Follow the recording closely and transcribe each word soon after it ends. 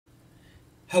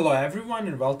Hello everyone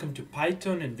and welcome to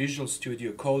Python and Visual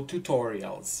Studio Code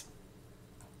tutorials.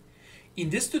 In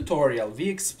this tutorial we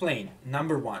explain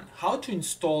number 1 how to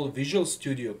install Visual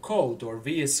Studio Code or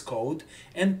VS Code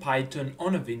and Python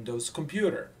on a Windows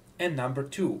computer, and number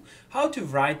 2 how to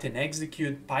write and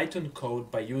execute Python code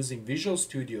by using Visual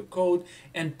Studio Code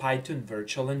and Python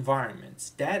virtual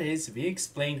environments. That is, we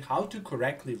explain how to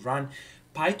correctly run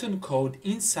Python code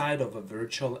inside of a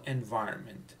virtual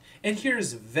environment. And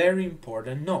here's a very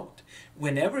important note.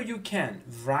 Whenever you can,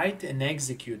 write and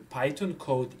execute Python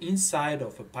code inside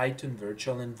of a Python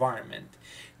virtual environment.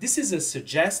 This is a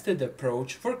suggested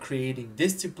approach for creating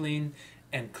disciplined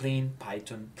and clean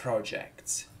Python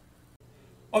projects.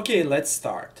 Okay, let's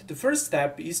start. The first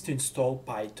step is to install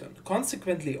Python.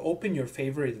 Consequently, open your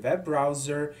favorite web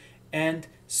browser and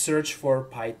search for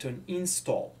Python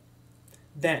install.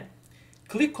 Then,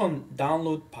 click on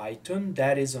Download Python,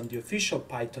 that is on the official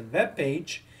Python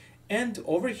webpage, and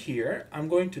over here I'm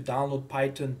going to download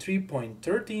Python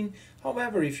 3.13.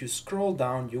 However, if you scroll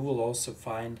down, you will also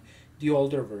find the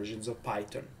older versions of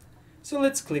Python. So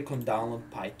let's click on Download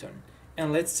Python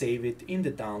and let's save it in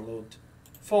the download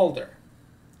folder.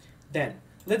 Then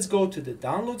let's go to the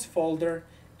Downloads folder,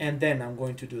 and then I'm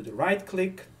going to do the right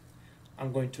click.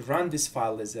 I'm going to run this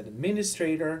file as an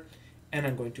administrator, and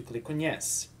I'm going to click on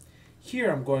Yes.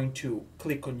 Here I'm going to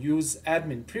click on Use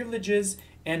Admin Privileges,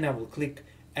 and I will click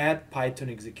Add Python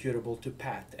Executable to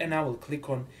Path, and I will click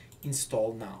on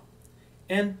Install Now.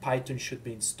 And Python should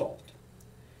be installed.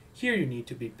 Here you need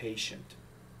to be patient.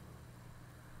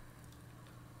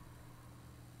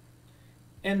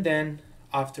 And then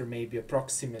after maybe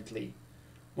approximately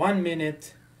 1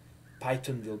 minute,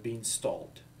 Python will be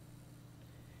installed.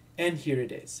 And here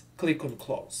it is. Click on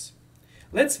Close.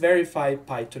 Let's verify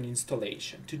Python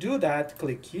installation. To do that,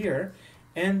 click here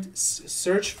and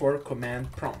search for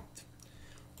command prompt.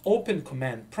 Open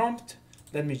command prompt.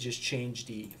 Let me just change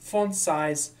the font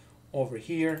size over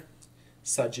here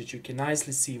such that you can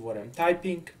nicely see what I'm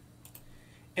typing.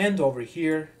 And over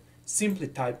here, simply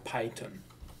type Python.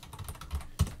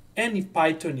 And if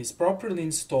Python is properly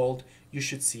installed, you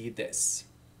should see this.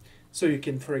 So you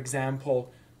can, for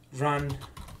example, run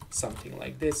something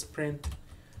like this, print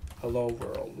hello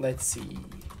world, let's see.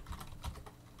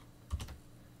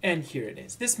 And here it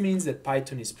is. This means that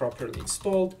Python is properly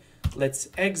installed. Let's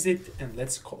exit and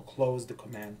let's close the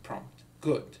command prompt.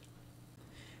 Good.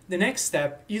 The next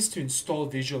step is to install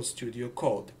Visual Studio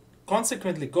Code.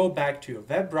 Consequently, go back to your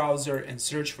web browser and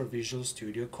search for Visual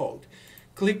Studio Code.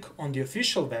 Click on the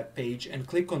official web page and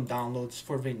click on Downloads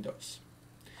for Windows.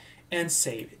 And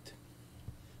save it.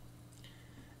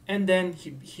 And then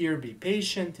here be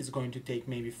patient. It's going to take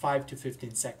maybe 5 to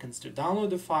 15 seconds to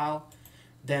download the file.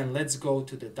 Then let's go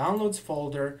to the Downloads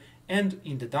folder, and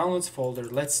in the Downloads folder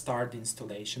let's start the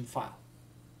installation file.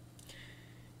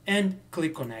 And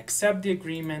click on Accept the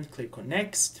agreement, click on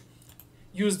Next.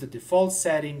 Use the default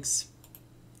settings.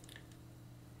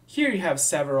 Here you have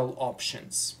several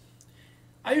options.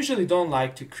 I usually don't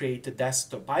like to create a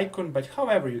desktop icon, but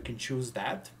however you can choose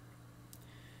that.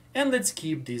 And let's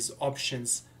keep these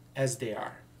options as they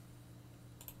are.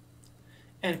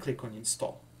 And click on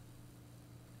Install.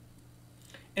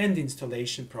 And the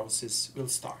installation process will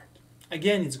start.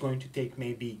 Again, it's going to take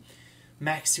maybe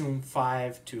maximum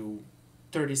 5 to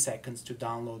 30 seconds to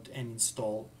download and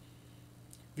install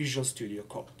Visual Studio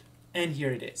Code. And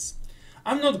here it is.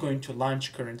 I'm not going to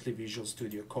launch currently Visual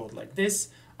Studio Code like this.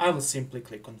 I will simply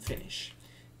click on Finish.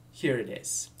 Here it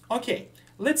is. Okay,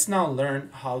 let's now learn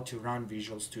how to run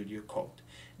Visual Studio Code.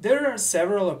 There are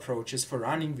several approaches for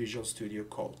running Visual Studio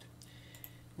Code.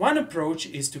 One approach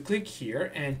is to click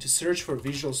here and to search for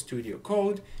Visual Studio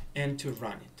Code and to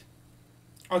run it.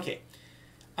 Okay,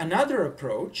 another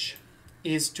approach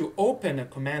is to open a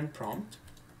command prompt,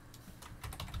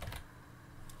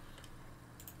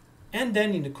 and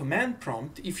then in the command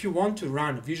prompt, if you want to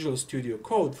run Visual Studio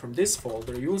Code from this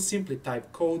folder, you will simply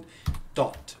type code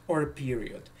dot or a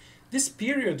period. This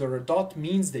period or a dot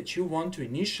means that you want to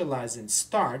initialize and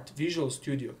start Visual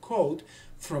Studio Code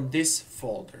from this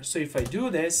folder. So if I do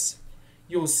this,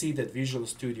 you will see that Visual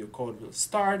Studio Code will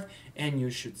start, and you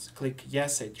should click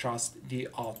Yes, I trust the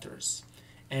authors.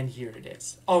 And here it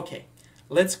is. Okay,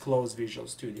 let's close Visual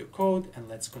Studio Code and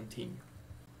let's continue.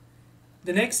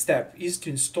 The next step is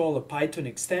to install a Python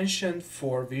extension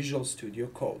for Visual Studio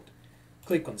Code.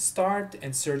 Click on Start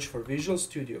and search for Visual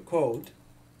Studio Code.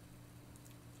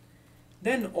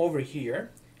 Then over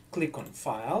here, click on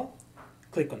File,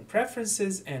 click on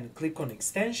Preferences, and click on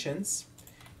Extensions,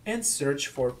 and search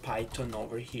for Python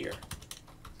over here.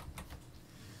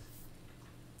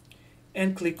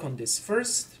 And click on this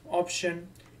first option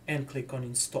and click on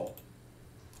Install.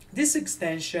 This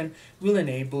extension will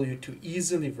enable you to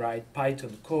easily write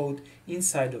Python code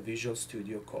inside of Visual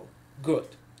Studio Code. Good.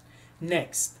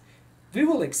 Next, we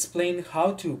will explain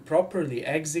how to properly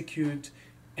execute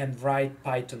and write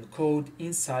Python code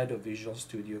inside of Visual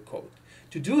Studio Code.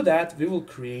 To do that, we will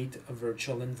create a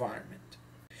virtual environment.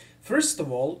 First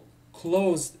of all,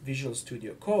 close Visual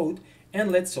Studio Code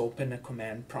and let's open a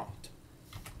command prompt.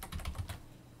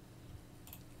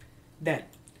 Then,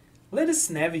 let us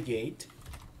navigate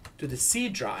to the C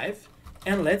drive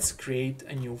and let's create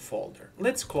a new folder.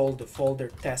 Let's call the folder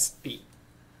testp.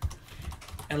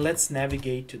 And let's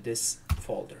navigate to this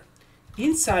folder.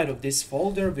 Inside of this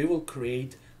folder, we will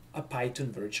create a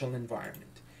Python virtual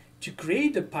environment. To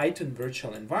create a Python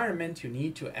virtual environment, you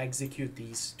need to execute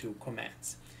these two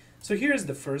commands. So here's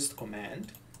the first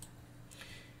command.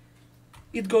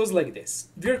 It goes like this.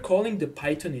 We're calling the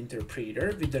Python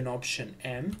interpreter with an option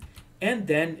M, and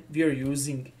then we are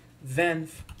using venv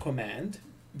command.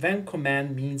 Venv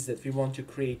command means that we want to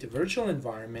create a virtual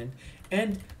environment,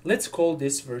 and let's call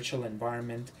this virtual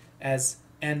environment as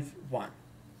env1.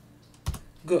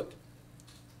 Good.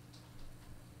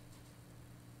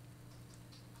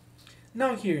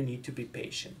 Now here you need to be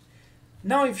patient.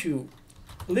 Now if you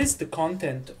list the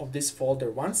content of this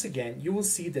folder once again, you will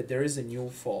see that there is a new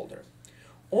folder.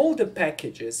 All the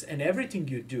packages and everything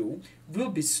you do will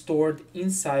be stored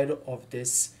inside of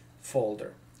this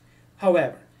folder.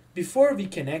 However, before we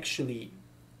can actually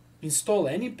install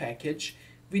any package,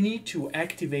 we need to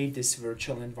activate this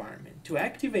virtual environment. To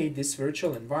activate this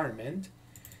virtual environment,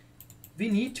 we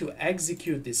need to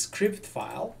execute this script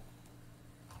file.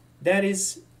 That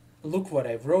is, look what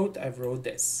I wrote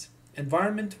this.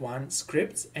 Environment1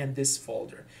 scripts and this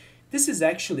folder. This is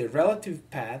actually a relative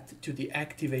path to the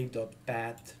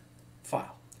activate.bat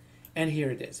file. And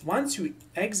here it is. Once you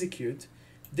execute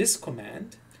this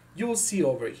command, you will see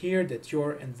over here that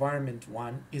your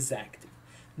environment1 is active.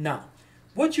 Now,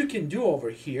 what you can do over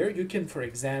here, you can, for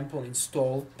example,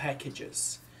 install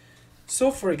packages.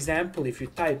 So, for example, if you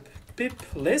type pip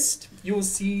list, you will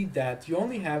see that you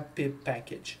only have pip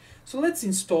package. So let's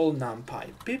install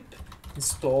numpy. Pip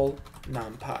install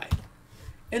numpy.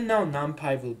 And now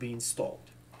numpy will be installed.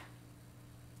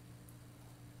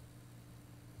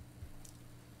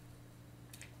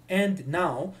 And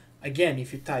now, again,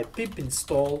 if you type pip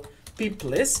install pip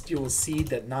list, you will see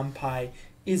that numpy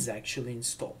is actually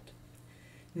installed.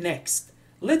 Next,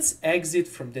 let's exit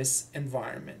from this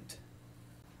environment.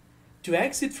 To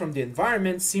exit from the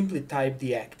environment, simply type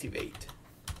deactivate.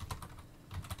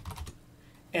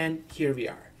 And here we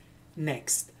are.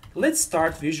 Next, let's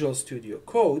start Visual Studio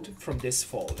Code from this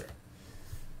folder.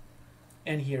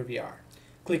 And here we are.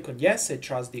 Click on yes, I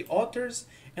trust the authors,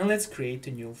 and let's create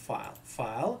a new file.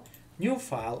 File, new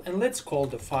file, and let's call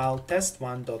the file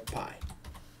test1.py.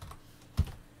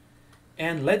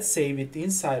 And let's save it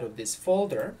inside of this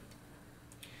folder.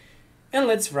 And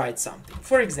let's write something.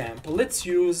 For example, let's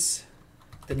use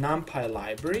the numpy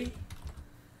library,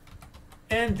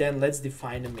 and then let's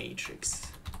define a matrix.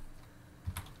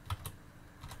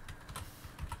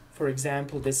 For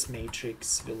example, this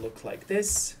matrix will look like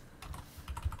this.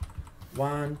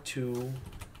 1, 2,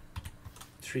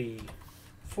 3,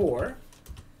 4.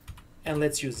 And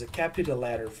let's use a capital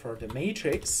letter for the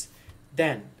matrix.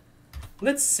 Then,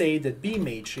 let's say that B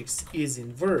matrix is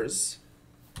inverse.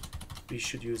 We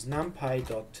should use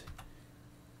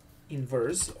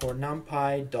numpy.inverse or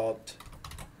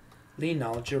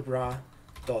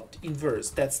numpy.linealgebra.inverse.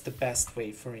 That's the best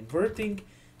way for inverting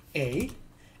A.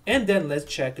 And then let's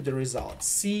check the results.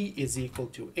 C is equal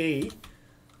to A,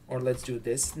 or let's do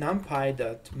this,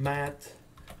 numpy.mat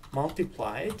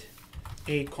multiplied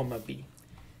A comma B.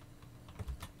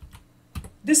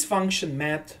 This function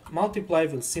mat multiply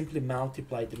will simply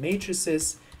multiply the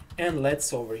matrices, and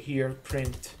let's over here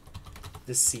print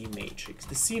the C matrix.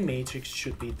 The C matrix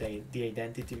should be the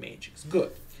identity matrix.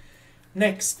 Good.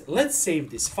 Next, let's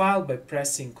save this file by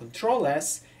pressing Ctrl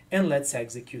S, and let's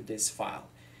execute this file.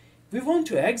 We want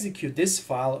to execute this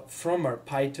file from our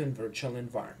Python virtual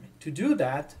environment. To do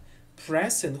that,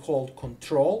 press and hold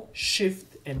Ctrl,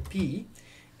 Shift, and P,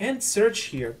 and search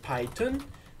here Python,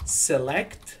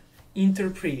 select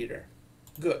interpreter.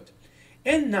 Good.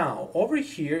 And now, over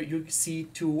here, you see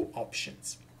two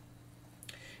options.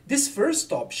 This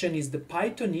first option is the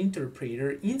Python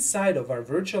interpreter inside of our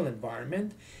virtual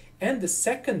environment, and the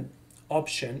second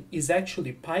option is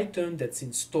actually Python that's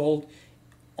installed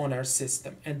on our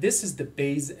system, and this is the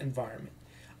base environment.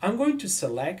 I'm going to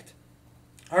select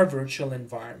our virtual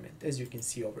environment, as you can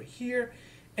see over here,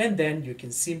 and then you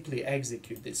can simply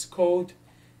execute this code,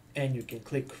 and you can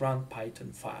click Run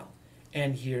Python File,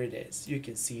 and here it is. You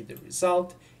can see the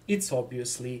result. It's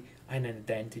obviously an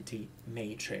identity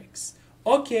matrix.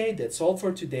 Okay, that's all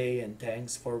for today and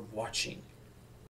thanks for watching.